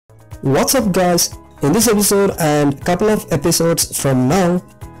What's up guys, in this episode and couple of episodes from now,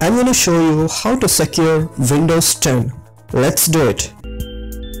 I'm going to show you how to secure Windows 10. Let's do it.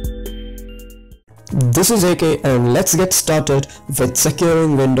 This is AeeKay and let's get started with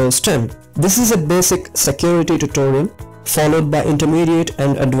securing Windows 10. This is a basic security tutorial followed by intermediate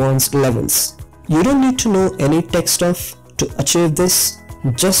and advanced levels. You don't need to know any tech stuff to achieve this,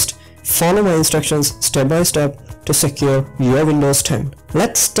 just follow my instructions step by step to secure your Windows 10.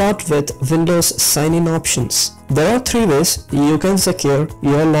 Let's start with Windows sign-in options. There are three ways you can secure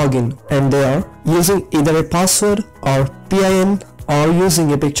your login, and they are using either a password or PIN or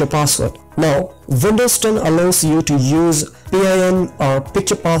using a picture password. Now, Windows 10 allows you to use PIN or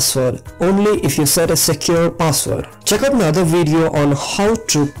picture password only if you set a secure password. Check out my other video on how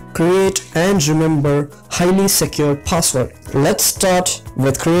to create and remember highly secure password. Let's start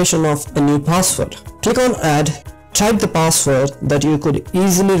with creation of a new password. Click on Add. Type the password that you could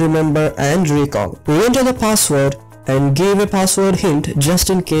easily remember and recall. Re-enter the password and give a password hint just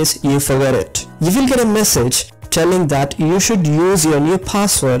in case you forget it. You will get a message telling that you should use your new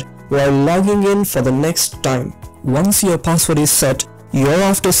password while logging in for the next time. Once your password is set, you're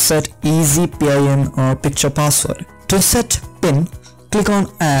off to set easy PIN or picture password. To set PIN, click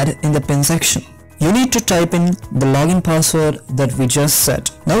on Add in the PIN section. You need to type in the login password that we just set.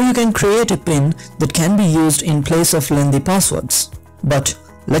 Now you can create a PIN that can be used in place of lengthy passwords. But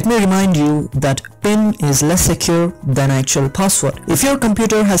let me remind you that PIN is less secure than actual password. If your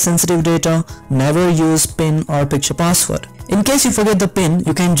computer has sensitive data, never use PIN or picture password. In case you forget the PIN,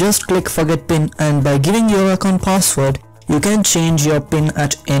 you can just click Forget PIN, and by giving your account password, you can change your PIN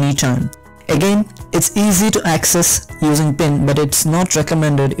at any time. Again, it's easy to access using PIN, but it's not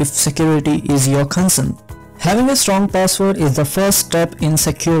recommended if security is your concern. Having a strong password is the first step in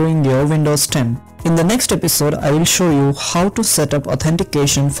securing your Windows 10. In the next episode, I will show you how to set up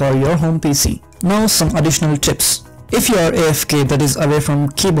authentication for your home PC. Now some additional tips. If you are AFK, that is away from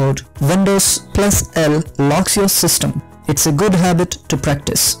keyboard, Windows plus L locks your system. It's a good habit to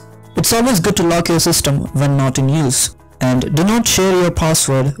practice. It's always good to lock your system when not in use. And do not share your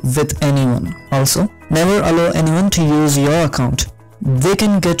password with anyone. Also, never allow anyone to use your account. They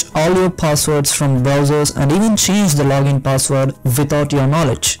can get all your passwords from browsers and even change the login password without your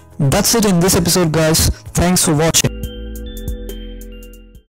knowledge. That's it in this episode guys. Thanks for watching.